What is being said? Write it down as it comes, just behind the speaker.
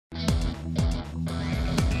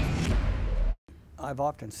I've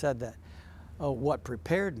often said that what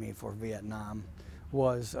prepared me for Vietnam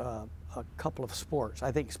was a couple of sports.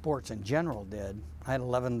 I think sports in general did. I had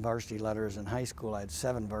 11 varsity letters in high school. I had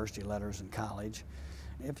 7 varsity letters in college.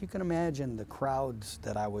 If you can imagine the crowds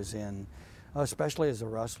that I was in, especially as a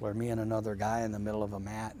wrestler, me and another guy in the middle of a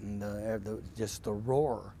mat, and just the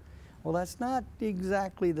roar. Well, that's not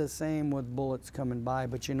exactly the same with bullets coming by,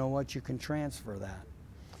 but you know what? You can transfer that.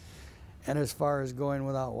 And as far as going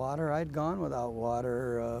without water, I'd gone without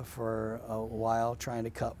water for a while, trying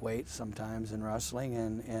to cut weight sometimes in wrestling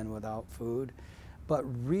and without food. But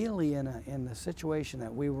really in the situation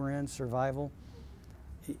that we were in, survival,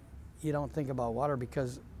 you don't think about water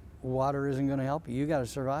because water isn't going to help you. You got to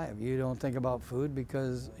survive. You don't think about food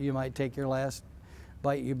because you might take your last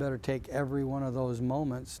bite. You better take every one of those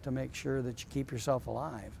moments to make sure that you keep yourself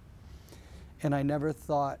alive. And I never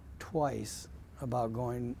thought twice about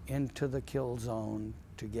going into the kill zone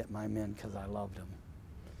to get my men because I loved them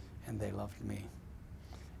and they loved me.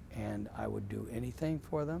 And I would do anything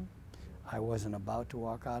for them. I wasn't about to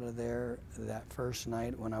walk out of there that first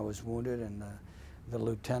night when I was wounded, and the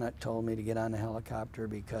lieutenant told me to get on the helicopter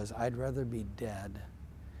because I'd rather be dead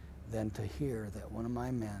than to hear that one of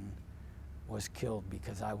my men was killed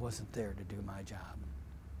because I wasn't there to do my job.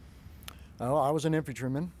 Well, I was an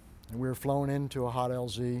infantryman, and we were flown into a hot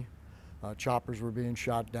LZ. Choppers were being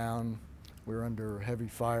shot down. We were under heavy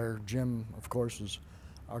fire. Jim, of course, was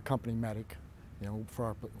our company medic, you know,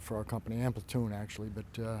 for our company and platoon actually. But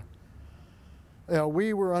you know,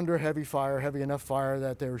 we were under heavy fire, heavy enough fire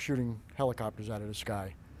that they were shooting helicopters out of the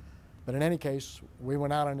sky. But in any case, we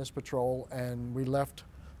went out on this patrol and we left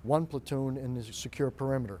one platoon in the secure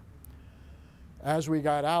perimeter. As we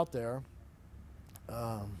got out there,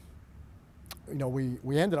 you know,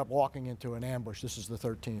 we ended up walking into an ambush. This is the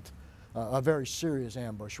 13th. A very serious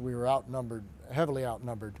ambush. We were outnumbered, heavily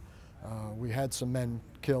outnumbered. We had some men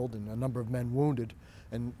killed and a number of men wounded,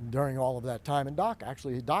 and during all of that time, and Doc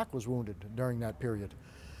was wounded during that period.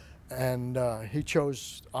 And he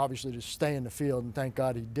chose, obviously, to stay in the field, and thank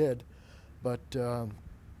God he did. But, you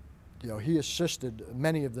know, he assisted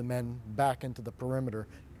many of the men back into the perimeter,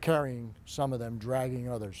 carrying some of them, dragging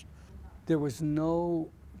others. There was no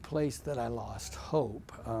place that I lost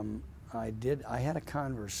hope. I had a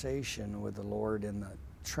conversation with the Lord in the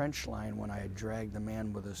trench line when I had dragged the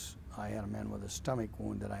man with I had a man with a stomach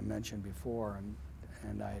wound that I mentioned before,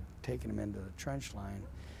 and I had taken him into the trench line.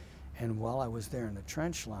 And while I was there in the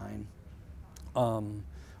trench line,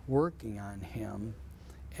 working on him,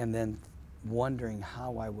 and then wondering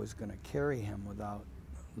how I was going to carry him without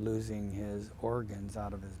losing his organs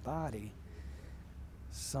out of his body,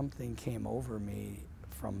 something came over me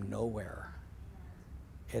from nowhere.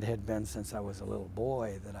 It had been since I was a little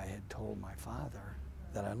boy that I had told my father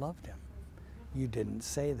that I loved him. You didn't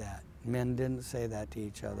say that. Men didn't say that to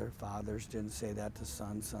each other. Fathers didn't say that to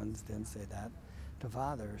sons. Sons didn't say that to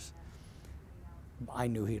fathers. I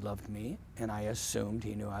knew he loved me, and I assumed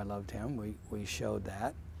he knew I loved him. We showed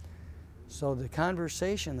that. So the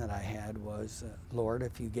conversation that I had was, Lord,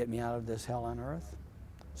 if you get me out of this hell on earth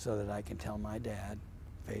so that I can tell my dad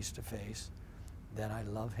face to face that I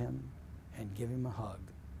love him and give him a hug,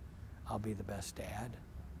 I'll be the best dad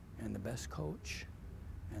and the best coach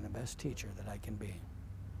and the best teacher that I can be.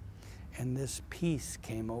 And this peace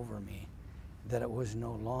came over me that it was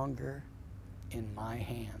no longer in my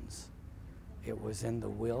hands. It was in the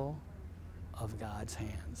will of God's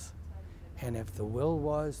hands. And if the will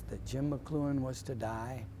was that Jim McCloughan was to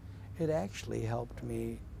die, it actually helped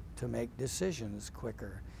me to make decisions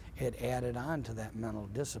quicker. It added on to that mental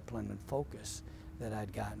discipline and focus that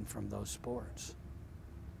I'd gotten from those sports.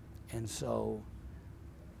 And so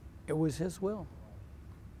it was his will.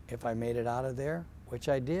 If I made it out of there, which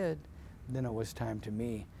I did, then it was time for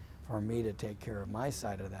me to take care of my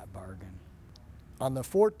side of that bargain. On the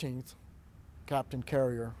 14th, Captain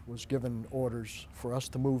Carrier was given orders for us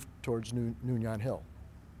to move towards Nhu Nhan Hill.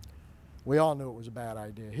 We all knew it was a bad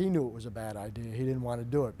idea. He knew it was a bad idea. He didn't want to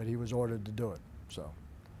do it, but he was ordered to do it. So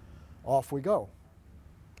off we go.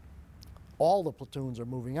 All the platoons are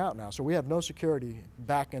moving out now, so we have no security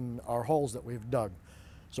back in our holes that we've dug.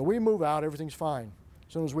 So we move out, everything's fine.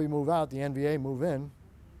 As soon as we move out, the NVA move in,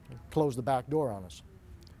 close the back door on us.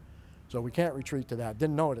 So we can't retreat to that.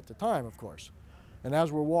 Didn't know it at the time, of course. And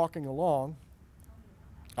as we're walking along,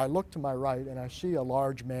 I look to my right and I see a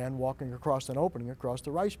large man walking across an opening across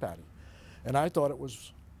the rice paddy. And I thought it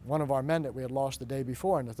was one of our men that we had lost the day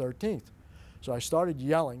before in the 13th. So I started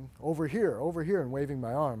yelling, over here, and waving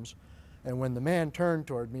my arms. And when the man turned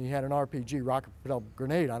toward me, he had an RPG rocket-propelled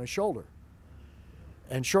grenade on his shoulder.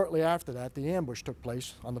 And shortly after that, the ambush took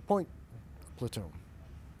place on the point platoon.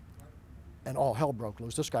 and all hell broke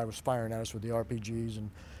loose. This guy was firing at us with the RPGs, and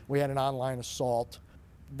we had an online assault.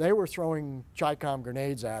 They were throwing Chi-Com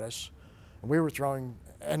grenades at us, and we were throwing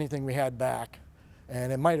anything we had back.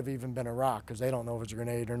 And it might have even been a rock, because they don't know if it's a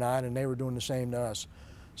grenade or not, and they were doing the same to us.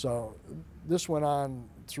 So this went on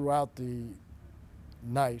throughout the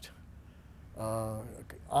night,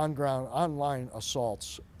 online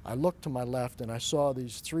assaults. I looked to my left, and I saw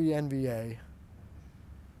these 3 NVA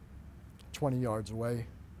 20 yards away.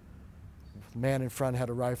 The man in front had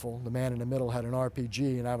a rifle, the man in the middle had an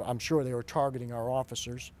RPG, and I'm sure they were targeting our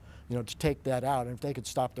officers, you know, to take that out. And if they could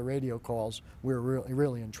stop the radio calls, we were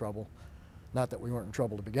really in trouble. Not that we weren't in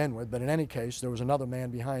trouble to begin with, but in any case, there was another man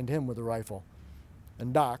behind him with a rifle.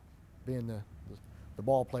 And Doc, being the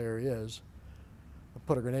ball player he is,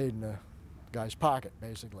 put a grenade in the guy's pocket,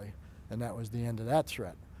 basically, and that was the end of that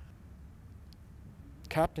threat.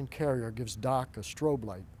 Captain Carrier gives Doc a strobe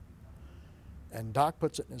light, and Doc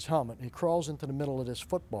puts it in his helmet, and he crawls into the middle of this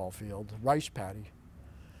football field, rice paddy,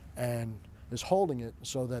 and is holding it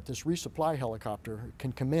so that this resupply helicopter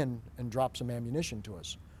can come in and drop some ammunition to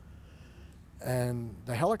us. And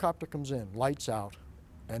the helicopter comes in, lights out,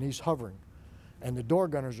 and he's hovering. And the door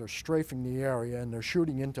gunners are strafing the area, and they're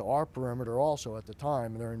shooting into our perimeter also at the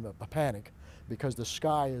time, and they're in a panic because the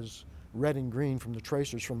sky is red and green from the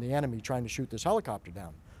tracers from the enemy trying to shoot this helicopter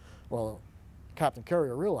down. Well, Captain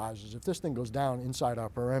Carrier realizes if this thing goes down inside our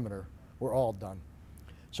perimeter, we're all done.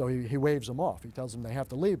 So he waves them off. He tells them they have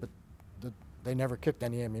to leave, but they never kicked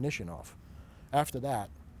any ammunition off. After that,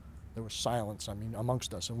 there was silence, I mean,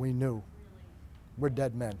 amongst us, and we knew we're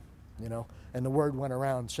dead men, you know. And the word went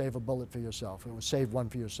around, save a bullet for yourself. It was save one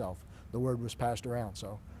for yourself. The word was passed around,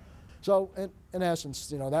 so in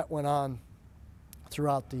essence, you know, that went on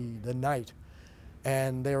throughout the night.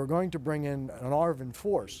 And they were going to bring in an ARVN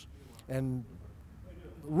force. And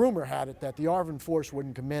rumor had it that the ARVN force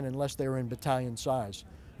wouldn't come in unless they were in battalion size,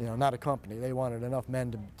 you know, not a company. They wanted enough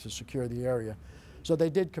men to secure the area. So they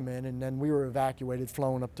did come in, and then we were evacuated,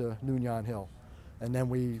 flown up to Nunyan Hill. And then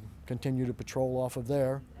we continued to patrol off of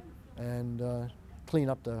there and clean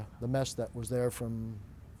up the mess that was there from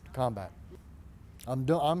combat.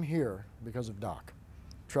 I'm here because of Doc.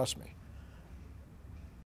 Trust me.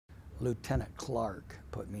 Lieutenant Clark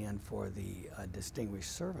put me in for the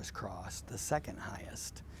Distinguished Service Cross, the second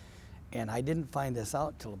highest. And I didn't find this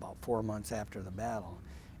out till about 4 months after the battle.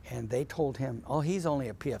 And they told him, oh, he's only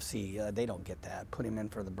a PFC, they don't get that. Put him in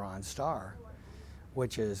for the Bronze Star,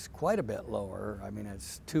 which is quite a bit lower. I mean,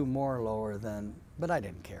 it's 2 more lower than, but I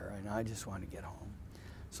didn't care. I just wanted to get home.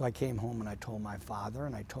 So I came home and I told my father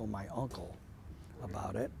and I told my uncle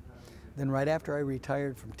about it. Then right after I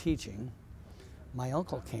retired from teaching, my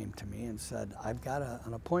uncle came to me and said, I've got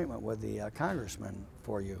an appointment with the congressman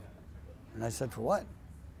for you. And I said, for what?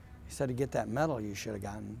 He said, to get that medal you should have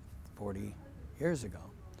gotten 40 years ago.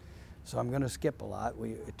 So I'm going to skip a lot.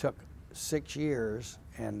 It took 6 years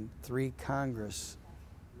and 3 Congress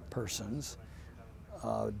persons.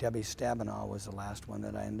 Debbie Stabenow was the last one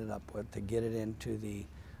that I ended up with to get it into the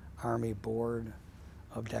Army Board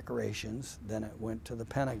of Decorations. Then it went to the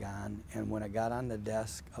Pentagon, and when it got on the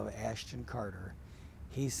desk of Ashton Carter,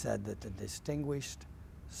 he said that the Distinguished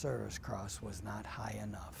Service Cross was not high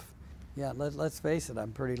enough. Yeah, let's face it,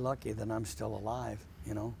 I'm pretty lucky that I'm still alive,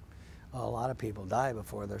 you know. A lot of people die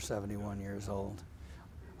before they're 71 years old.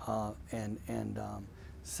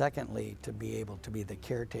 Secondly, to be able to be the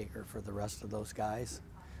caretaker for the rest of those guys,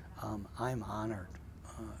 I'm honored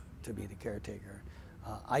to be the caretaker.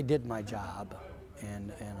 I did my job,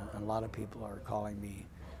 and a lot of people are calling me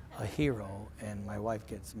a hero, and my wife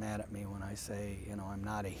gets mad at me when I say, you know, I'm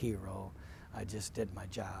not a hero, I just did my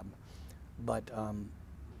job. But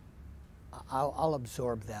I'll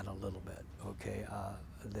absorb that a little bit, okay?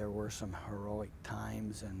 There were some heroic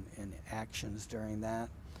times and actions during that,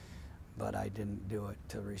 but I didn't do it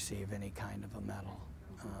to receive any kind of a medal.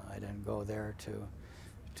 I didn't go there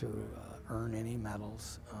to earn any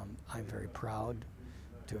medals. I'm very proud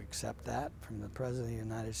to accept that from the President of the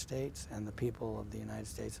United States and the people of the United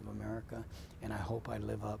States of America, and I hope I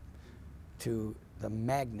live up to the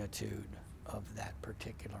magnitude of that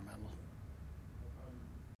particular medal.